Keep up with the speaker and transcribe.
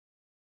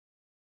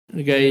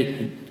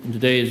Again, in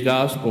today's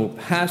gospel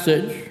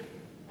passage,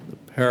 the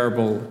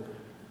parable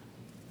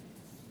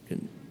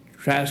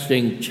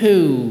contrasting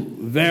two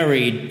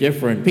very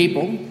different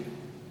people.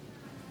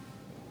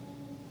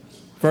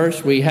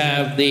 First, we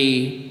have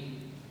the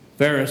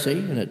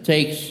Pharisee, and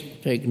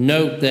take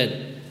note that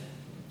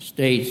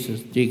states,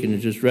 as Deacon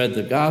has just read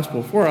the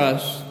gospel for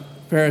us,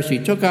 the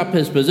Pharisee took up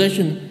his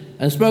position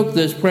and spoke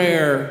this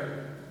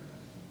prayer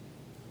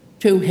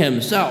to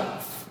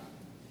himself.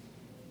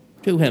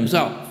 To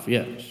himself,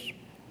 yes.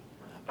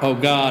 Oh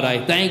God,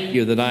 I thank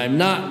you that I am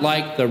not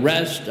like the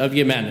rest of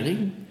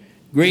humanity,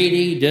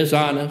 greedy,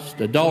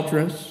 dishonest,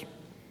 adulterous.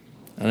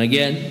 And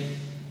again,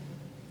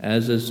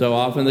 as is so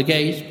often the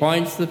case,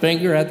 points the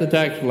finger at the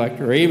tax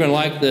collector, or even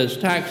like this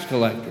tax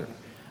collector.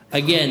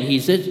 Again, he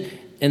sits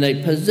in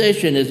a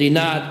position, is he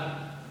not,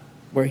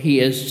 where he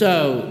is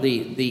so,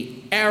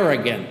 the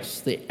arrogance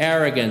of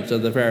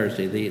the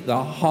Pharisee,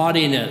 the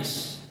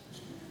haughtiness,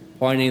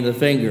 pointing the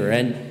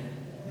finger.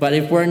 But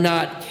if we're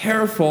not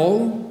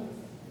careful,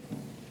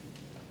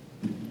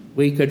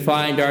 we could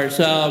find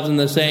ourselves in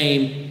the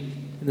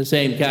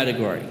same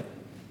category.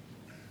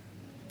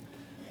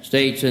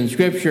 States in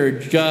Scripture,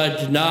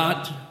 judge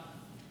not,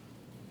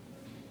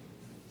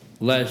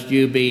 lest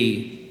you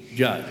be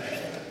judged.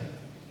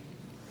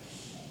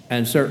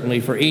 And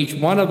certainly for each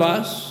one of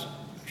us,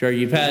 I'm sure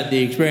you've had the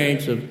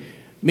experience of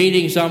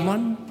meeting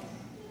someone,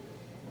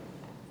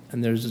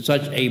 and there's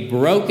such a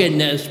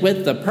brokenness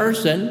with the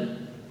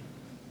person,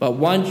 but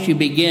once you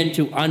begin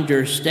to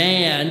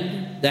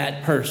understand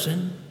that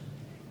person,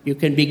 you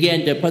can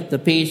begin to put the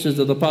pieces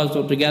of the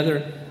puzzle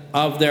together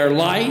of their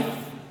life.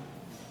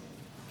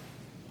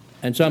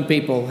 And some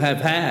people have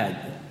had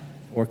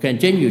or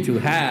continue to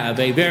have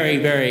a very,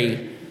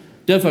 very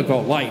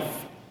difficult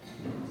life.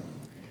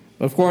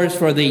 Of course,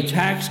 for the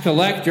tax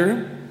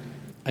collector,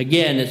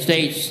 again, it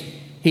states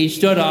he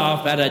stood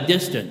off at a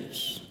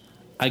distance.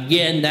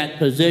 Again, that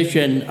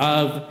position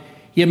of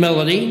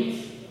humility,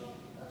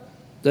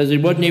 says he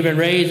wouldn't even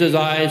raise his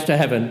eyes to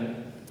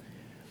heaven.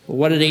 Well,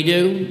 what did he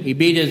do? He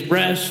beat his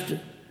breast,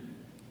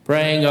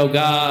 praying, "Oh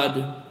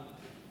God,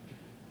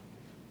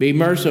 be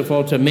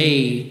merciful to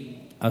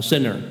me, a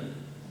sinner."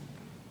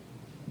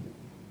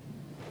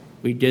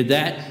 We did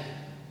that.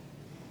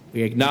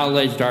 We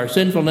acknowledged our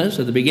sinfulness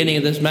at the beginning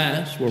of this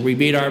Mass, where we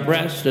beat our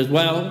breast as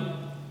well,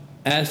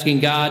 asking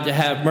God to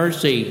have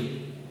mercy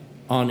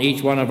on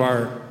each one of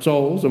our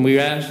souls. And we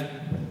asked,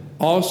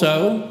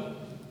 also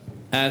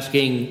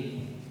asking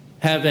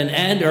heaven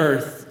and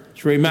earth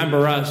to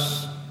remember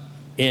us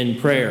in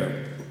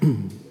prayer.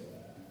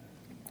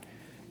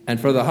 And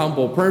for the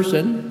humble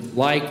person,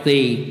 like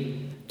the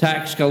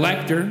tax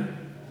collector,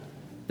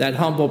 that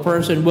humble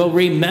person will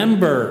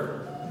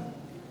remember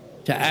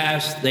to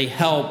ask the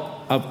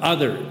help of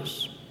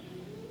others.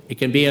 It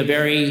can be a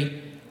very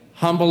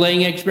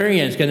humbling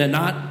experience, can it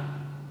not?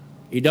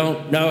 You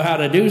don't know how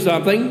to do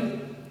something.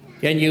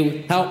 Can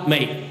you help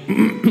me?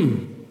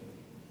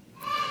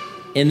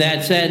 In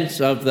that sense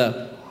of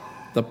the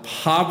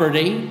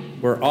poverty,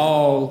 we're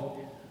all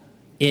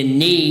in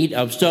need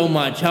of so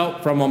much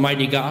help from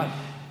Almighty God.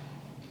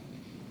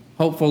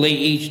 Hopefully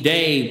each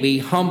day we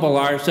humble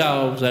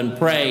ourselves and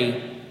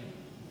pray,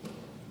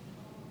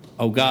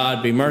 "Oh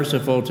God, be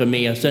merciful to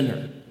me, a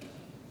sinner."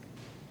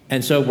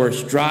 And so we're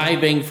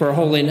striving for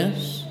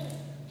holiness,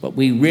 but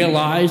we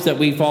realize that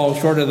we fall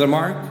short of the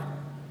mark.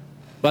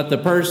 But the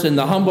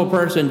humble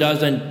person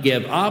doesn't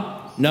give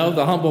up. No,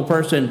 the humble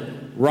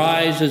person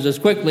rises as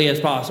quickly as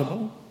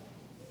possible,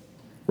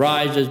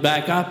 rises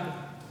back up,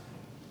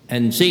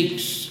 and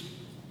seeks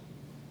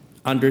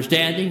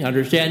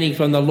understanding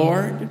from the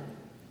Lord,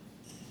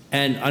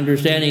 and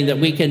understanding that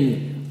we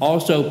can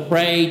also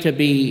pray to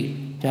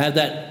be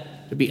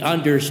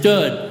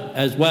understood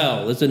as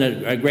well. Isn't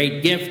it a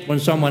great gift when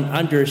someone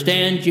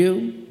understands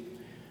you?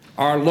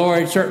 Our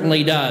Lord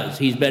certainly does.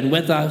 He's been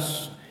with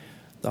us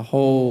the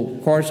whole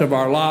course of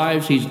our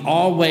lives. He's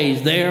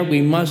always there.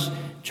 We must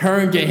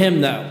turn to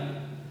him, though.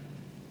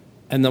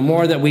 And the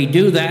more that we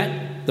do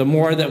that, the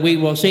more that we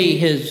will see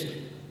his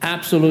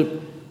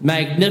absolute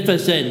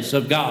magnificence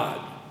of God.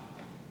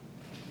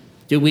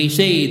 Do we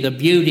see the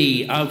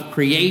beauty of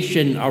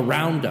creation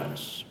around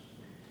us,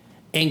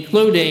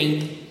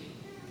 including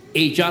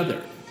each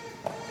other?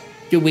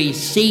 Do we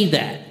see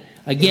that?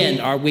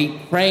 Again, are we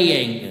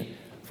praying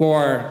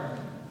for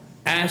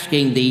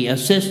asking the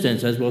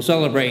assistance, as we'll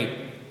celebrate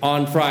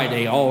on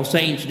Friday, All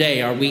Saints'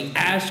 Day? Are we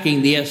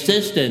asking the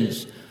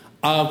assistance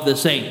of the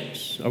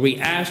saints? Are we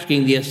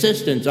asking the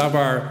assistance of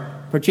our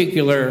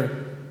particular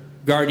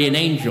guardian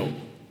angel?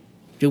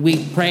 Do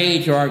we pray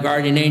to our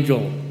guardian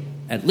angel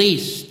at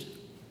least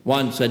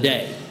once a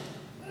day?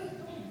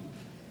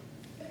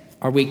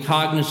 Are we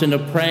cognizant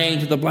of praying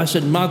to the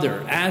Blessed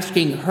Mother,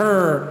 asking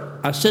her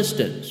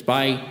assistance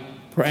by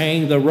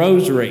praying the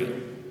Rosary,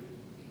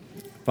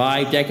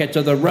 5 decades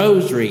of the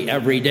Rosary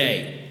every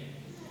day?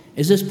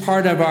 Is this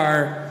part of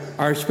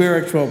our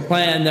spiritual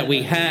plan that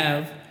we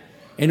have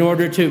in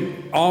order to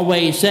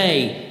always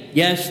say,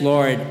 "Yes,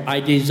 Lord, I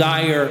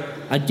desire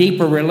a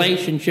deeper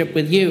relationship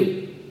with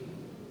you.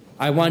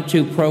 I want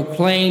to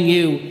proclaim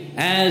you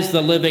as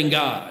the living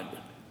God.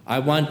 I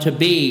want to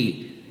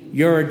be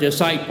your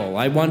disciple.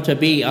 I want to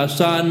be a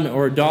son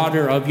or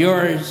daughter of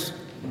yours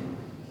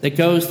that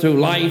goes through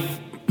life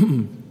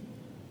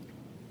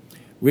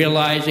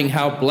realizing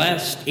how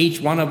blessed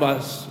each one of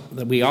us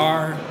that we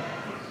are,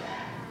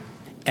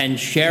 and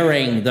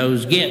sharing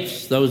those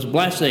gifts, those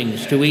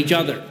blessings to each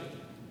other.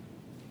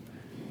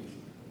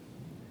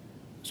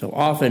 So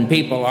often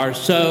people are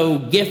so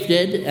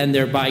gifted, and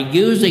they're by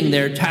using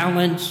their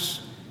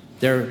talents,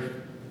 they're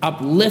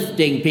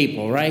uplifting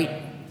people, right?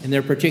 In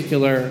their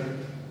particular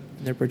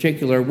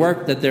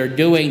work that they're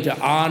doing to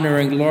honor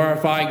and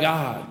glorify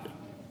God.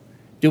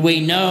 Do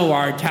we know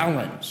our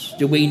talents?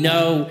 Do we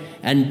know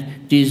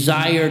and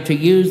desire to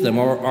use them?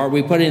 Or are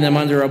we putting them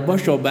under a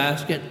bushel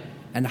basket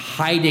and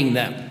hiding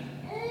them?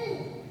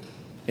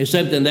 Is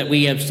something that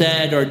we have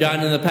said or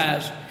done in the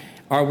past,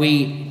 are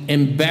we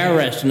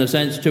embarrassed in a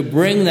sense to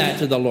bring that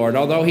to the Lord,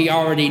 although he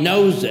already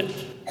knows it?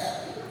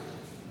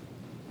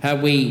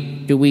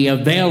 Do we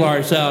avail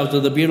ourselves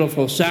of the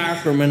beautiful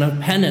sacrament of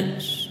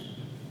penance,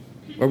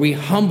 where we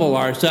humble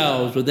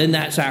ourselves within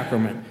that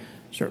sacrament?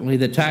 Certainly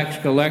the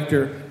tax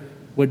collector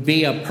would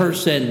be a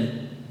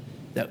person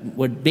that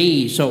would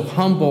be so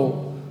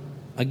humble,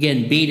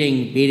 again,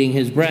 beating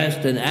his breast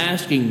and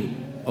asking,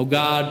 "Oh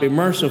God, be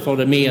merciful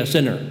to me, a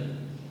sinner."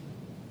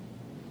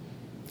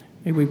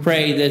 May we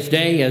pray this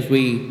day as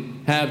we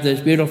have this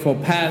beautiful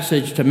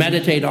passage to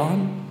meditate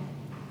on,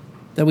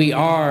 that we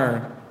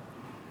are,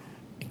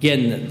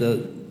 again,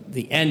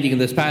 the ending of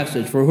this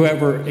passage, for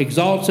whoever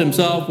exalts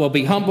himself will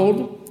be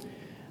humbled,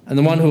 and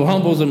the one who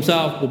humbles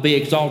himself will be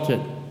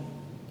exalted.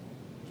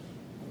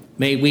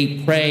 May we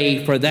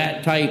pray for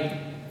that type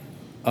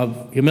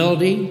of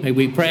humility. May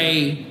we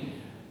pray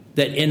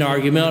that in our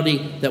humility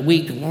that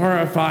we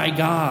glorify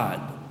God,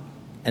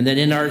 and that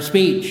in our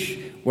speech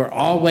we're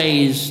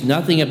always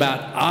nothing about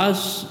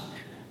us,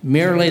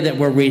 merely that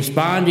we're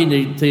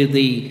responding to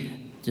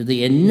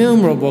the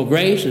innumerable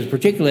graces,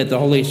 particularly at the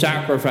holy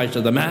sacrifice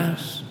of the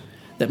Mass,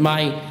 that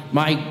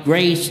my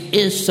grace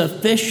is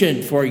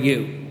sufficient for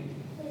you.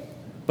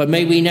 But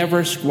may we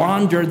never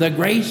squander the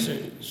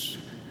graces.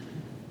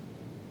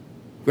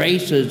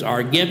 Graces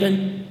are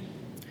given,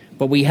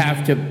 but we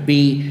have to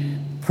be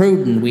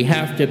prudent. We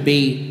have to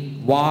be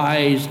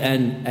wise,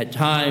 and at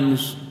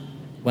times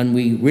when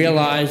we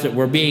realize that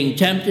we're being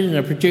tempted in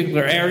a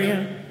particular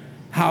area,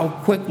 how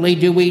quickly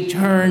do we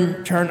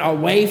turn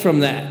away from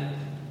that?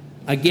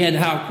 Again,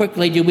 how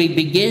quickly do we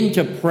begin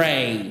to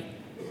pray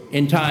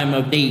in time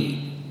of need?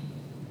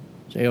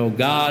 Say, "Oh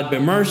God, be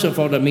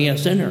merciful to me, a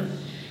sinner."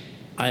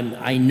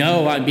 I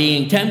know I'm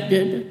being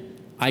tempted.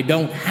 I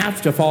don't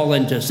have to fall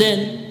into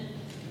sin.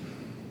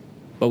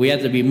 But we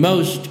have to be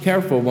most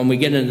careful when we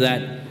get into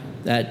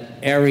that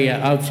area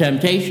of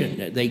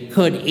temptation. They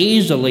could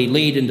easily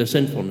lead into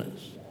sinfulness.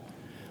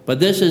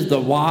 But this is the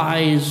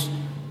wise,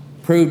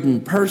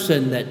 prudent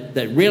person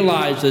that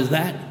realizes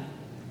that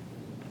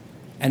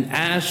and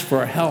asks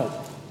for help.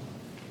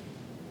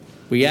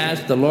 We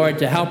ask the Lord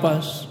to help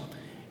us,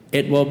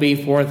 it will be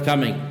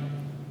forthcoming.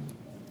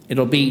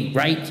 It'll be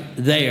right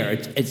there.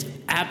 It's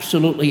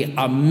absolutely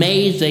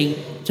amazing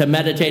to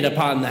meditate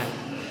upon that.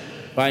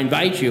 I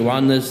invite you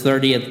on this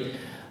 30th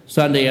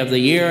Sunday of the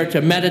year to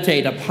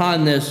meditate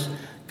upon this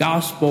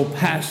gospel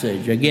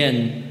passage.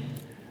 Again,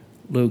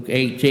 Luke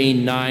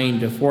 18, 9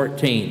 to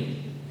 14.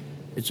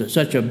 It's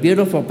such a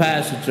beautiful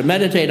passage to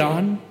meditate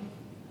on,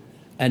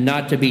 and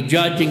not to be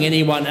judging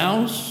anyone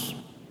else.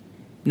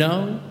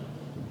 No,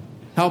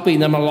 helping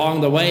them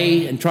along the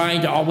way and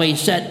trying to always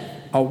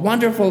set a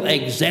wonderful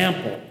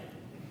example.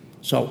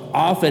 So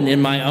often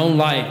in my own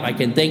life, I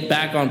can think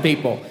back on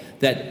people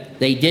that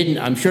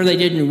I'm sure they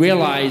didn't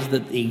realize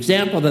that the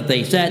example that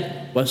they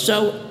set was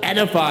so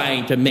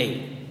edifying to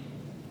me.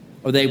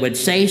 Or they would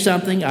say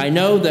something. I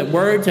know that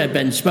words have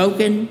been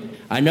spoken.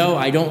 I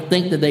don't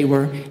think that they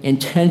were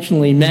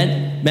intentionally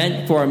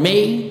meant for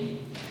me.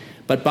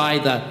 But by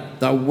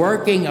the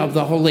working of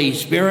the Holy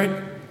Spirit,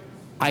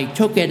 I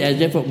took it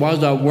as if it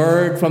was a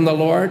word from the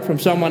Lord, from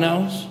someone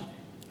else.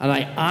 And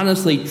I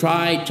honestly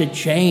tried to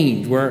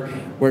change where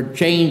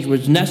change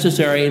was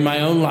necessary in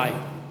my own life.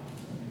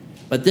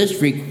 But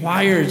this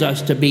requires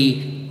us to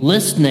be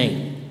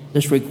listening.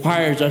 This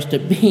requires us to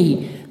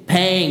be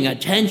paying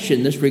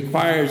attention. This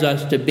requires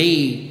us to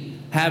be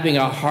having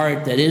a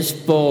heart that is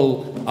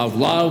full of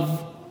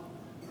love.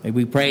 May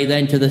we pray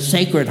then to the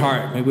Sacred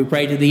Heart. May we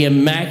pray to the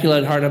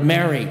Immaculate Heart of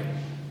Mary.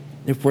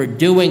 If we're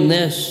doing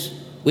this,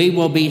 we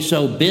will be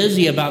so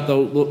busy about the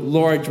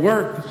Lord's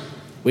work,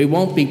 we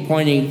won't be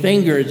pointing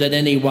fingers at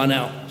anyone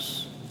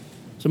else.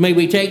 So may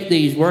we take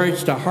these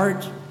words to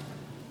heart,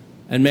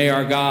 and may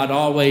our God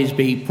always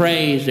be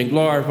praised and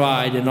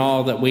glorified in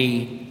all that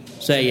we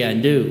say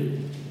and do.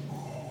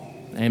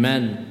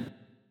 Amen.